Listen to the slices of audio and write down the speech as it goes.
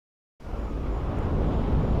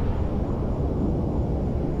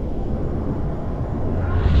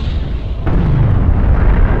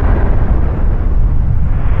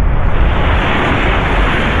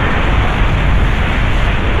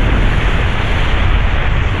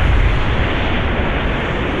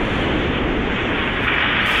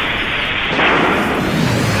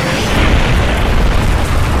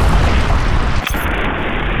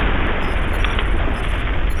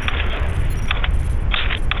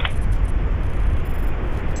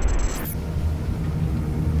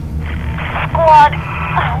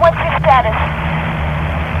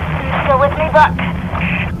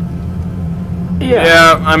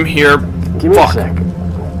Yeah, I'm here. Give me a sec.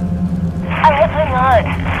 I hit pretty hard.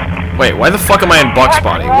 Wait, why the fuck am I in Buck's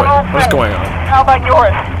body? What is going on? How about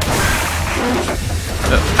yours?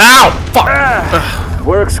 Ow! Fuck!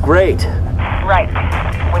 Works great. Right.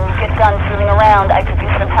 When you get done fooling around, I could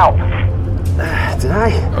use some help. Did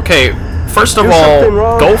I? Okay, first of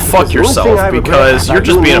all, go fuck yourself because you're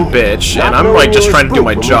just being a bitch, and I'm like just trying to do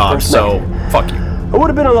my job, so fuck you. I would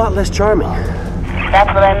have been a lot less charming.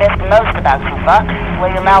 That's what I missed most about you, Buck.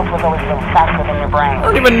 Where your mouth was always a little faster than your brain. I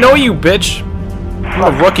don't even know you, bitch.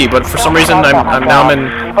 I'm a rookie, but for some reason I'm now in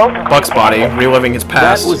Buck's body, reliving his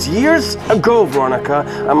past. That was years ago, Veronica.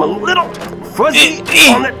 I'm a little fuzzy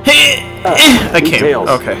on it. I can't. Details.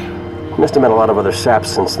 Okay. Must have met a lot of other saps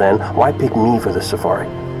since then. Why pick me for the safari?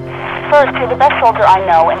 First, you're the best soldier I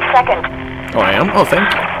know, and second... Oh, I am? Oh, thank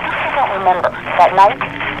you. I don't remember. That night?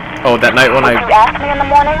 Oh, that night when You asked me in the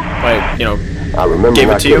morning? I remember gave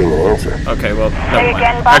it not to you? getting an answer. Okay, well, never Say mind.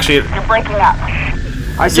 again, Buck. Actually, You're breaking up.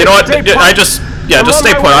 you know what? Just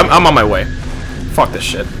stay put. I'm on my way. Fuck this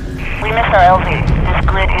shit. We missed our LZ. This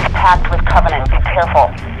grid is packed with Covenant. Be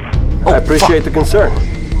careful. I appreciate the concern.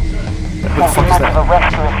 Who the Won't fuck be is much of a that?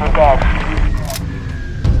 rescue if you're dead.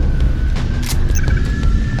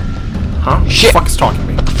 Huh? Who the fuck is talking to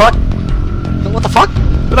me? What the fuck? What the fuck?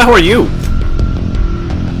 Who the hell are you?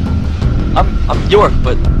 I'm York,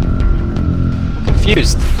 but I'm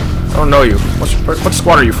confused. I don't know you. What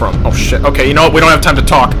squad are you from? Oh shit. Okay, you know what? We don't have time to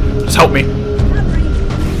talk. Just help me.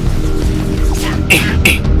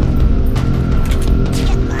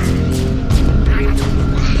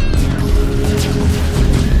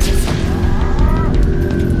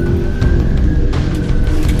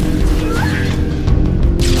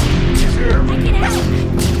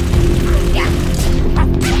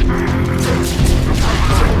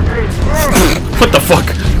 What the fuck?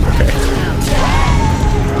 Okay.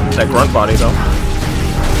 That grunt body though.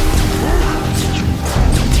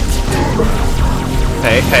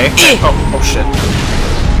 Hey. Oh shit.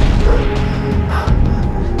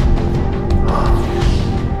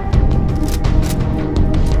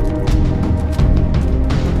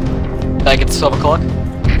 Back at 12 o'clock?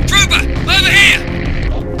 Trooper, over here!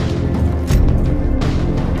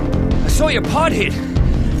 I saw your pod hit.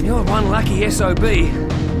 You're one lucky SOB.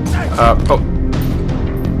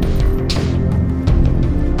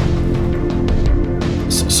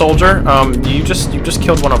 Soldier, you just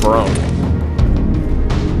killed one of our own.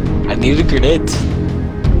 I needed grenades.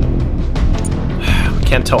 I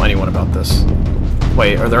can't tell anyone about this.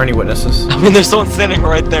 Wait, are there any witnesses? I mean, there's someone standing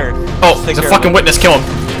right there. Oh, there's a fucking witness. Kill him.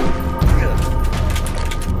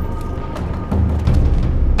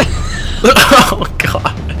 Oh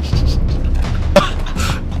god.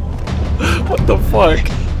 What the fuck?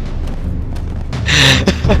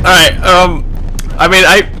 Alright, I mean,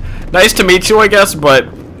 nice to meet you, I guess, but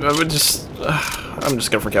I'm just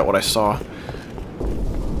gonna forget what I saw.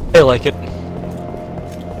 They like it.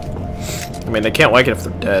 I mean, they can't like it if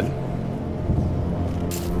they're dead.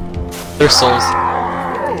 Their souls.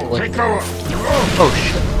 Like, oh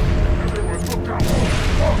shit.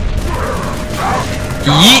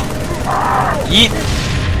 Yeet! Yeet!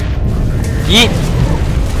 Yeet!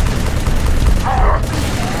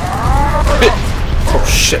 Oh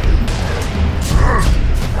shit.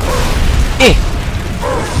 Eh!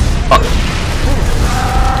 Fuck.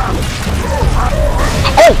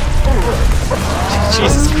 Oh!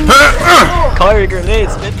 Jesus. Call your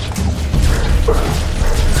grenades, bitch.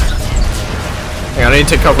 Hang on, I need to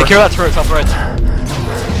take cover. Take care of that turret, top right.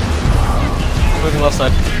 Moving left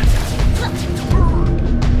side.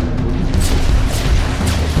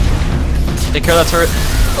 Take care of that turret.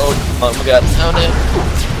 Oh my god. Oh no.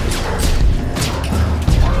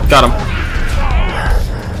 Got him.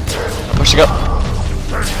 I'm pushing up.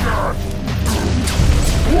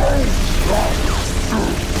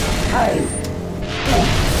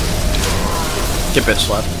 Get bitch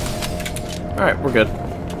slapped. Alright, we're good.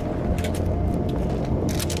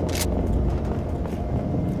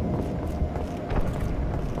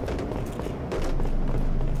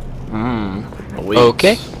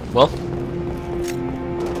 Okay, well.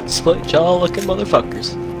 Split jaw looking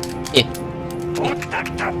motherfuckers. Eh.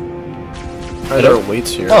 There are elites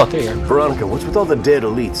here. Oh, there you are. Veronica, what's with all the dead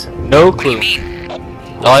elites? No clue.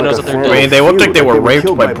 All I know is that they're I dead. mean, they looked like they were raped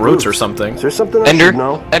killed by brutes or something. Is there something I Ender, should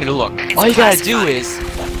know? Ender, look. All you gotta do is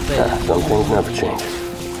Some things never change.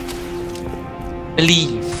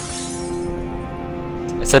 believe.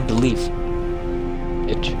 I said believe.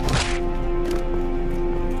 Bitch.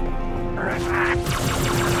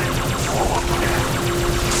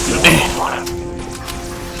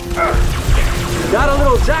 Got a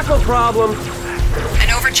little jackal problem.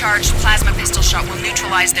 An over supercharged plasma pistol shot will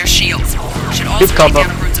neutralize their shields. Should also take down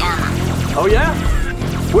a brute's armor. Oh yeah?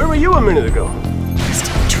 Where were you a minute ago?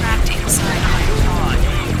 Still trapped inside my pod.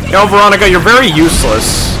 Yo, Veronica, you're very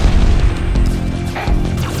useless.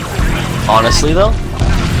 Honestly, though?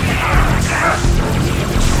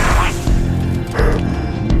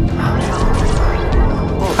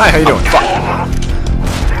 Hi, how you doing?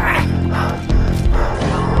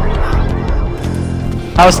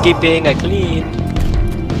 Housekeeping, I clean.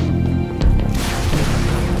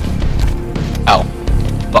 Ow.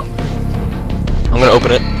 Fuck. I'm gonna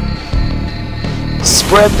open it.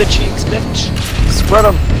 Spread the cheeks, bitch. Spread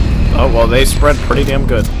them. Oh, well, they spread pretty damn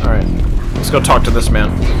good. Alright. Let's go talk to this man.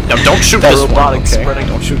 Now, don't shoot this one, okay? Spreading.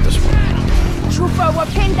 Don't shoot this one. Trooper, we're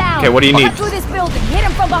pinned down. Okay, what do you need? Get through this building. Hit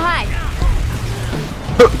him from behind.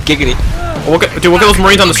 Giggity. Look at those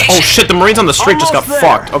Marines on the... Oh, shit, the Marines on the street just got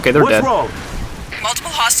fucked. Okay, they're dead. Wrong?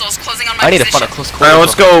 Multiple hostiles closing on my I need to position. find a close quarter. Alright,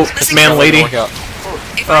 let's go, man, lady.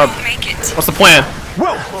 If I don't make it. What's the plan?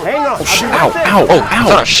 Whoa, hang on. Oh, shit. Ow, ow, Oh, ow.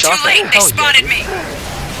 not a shot. Too late, they spotted me.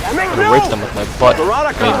 I'm gonna rape them with my butt.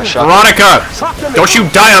 Veronica. Maybe a shot. Veronica! Don't you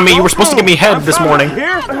die on me. You were supposed to give me head this morning.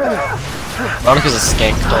 Veronica's a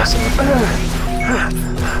skank, Dawson.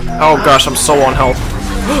 Oh, gosh, I'm so on health.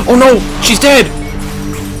 Oh, no! She's dead!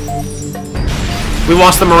 We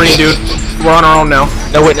lost the Marine, dude. We're on our own now.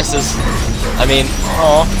 No witnesses. I mean,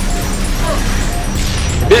 aw.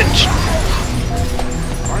 Bitch!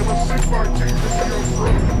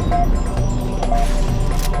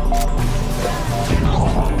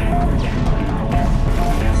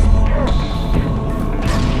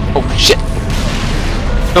 Oh, shit!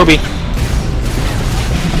 Toby!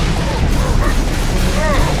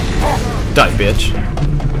 Die, bitch.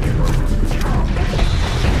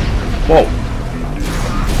 Whoa.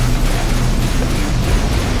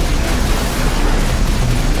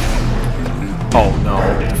 Oh, no.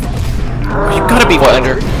 You gotta be... What,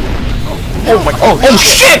 Ender? Oh, my... Oh,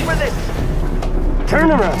 shit! Turn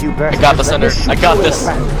around, you bastard. I got this, Ender. I got this.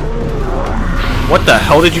 What the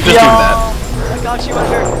hell did you just do that? I got you,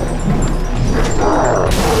 Ender.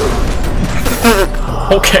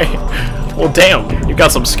 Okay. Well, damn. You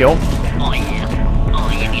got some skill. Oh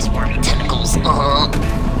yeah, these wormy tentacles. I'm not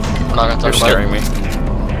gonna You're talk scaring about me.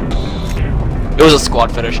 it. It was a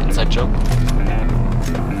squad fetish, inside joke.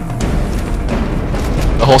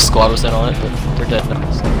 The whole squad was in on it, but they're dead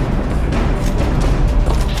now. So.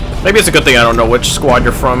 Maybe it's a good thing I don't know which squad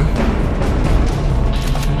you're from.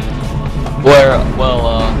 Where,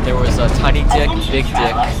 well, there was a tiny dick, big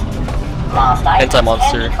dick,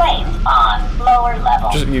 anti-monster.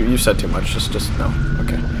 Just you said too much. Just no.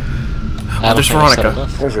 Okay. Oh, there's Veronica.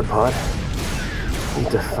 There's your pod. Need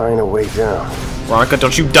to find a way down. Veronica,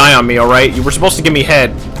 don't you die on me, all right? You were supposed to give me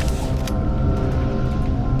head.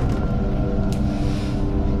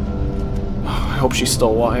 I hope she's still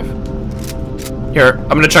alive. Here, I'm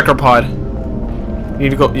gonna check her pod. You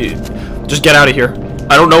need to go. Just get out of here.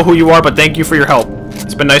 I don't know who you are, but thank you for your help.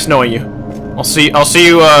 It's been nice knowing you. I'll see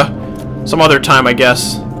you some other time, I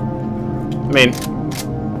guess. I mean,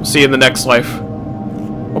 see you in the next life.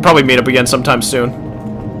 We'll probably meet up again sometime soon.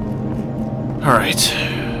 All right.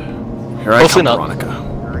 Here I come,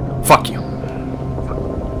 Veronica. Fuck you.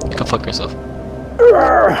 You can fuck yourself.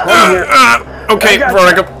 Okay,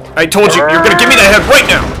 Veronica. I told you, you're gonna give me that head right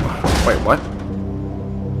now. Wait, what?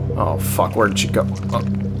 Oh fuck, where did she go?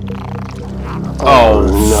 Oh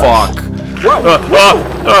fuck.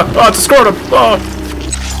 It's a Scortum.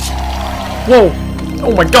 Whoa.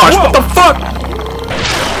 Oh my gosh, what the fuck?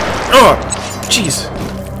 Oh, jeez.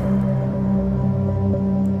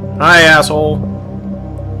 Hi, asshole.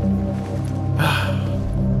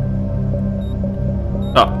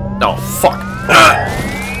 Oh, fuck.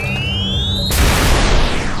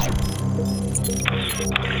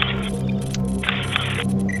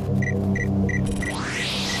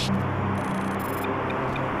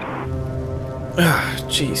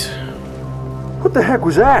 Jeez. What the heck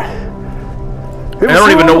was that? I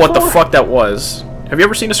don't even know what the fuck that was. Have you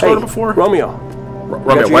ever seen a Scortum before? Romeo.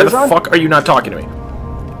 Romeo, why the fuck are you not talking to me?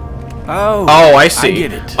 Oh, I see. I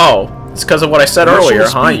get it. Oh, it's because of what I said earlier,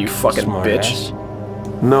 huh, you fucking bitch?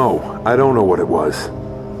 No, I don't know what it was,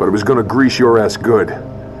 but it was gonna grease your ass good.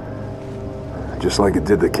 Just like it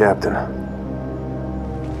did the captain.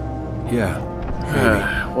 Yeah.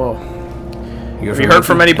 Well, have you heard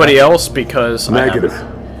from anybody else? Because Negative.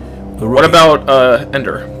 What about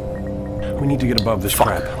Ender? We need to get above this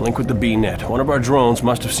crap. Link with the B-net. One of our drones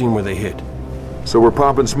must have seen where they hit. So we're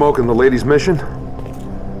popping smoke on the lady's mission?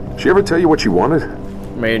 She ever tell you what she wanted?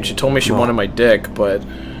 I mean, she told me she wanted my dick, but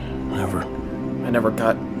Never. I never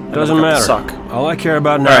got. Doesn't matter. Suck. All I care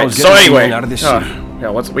about now is so getting anyway, out of this city. Yeah,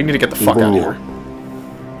 we need to get the fuck out of here.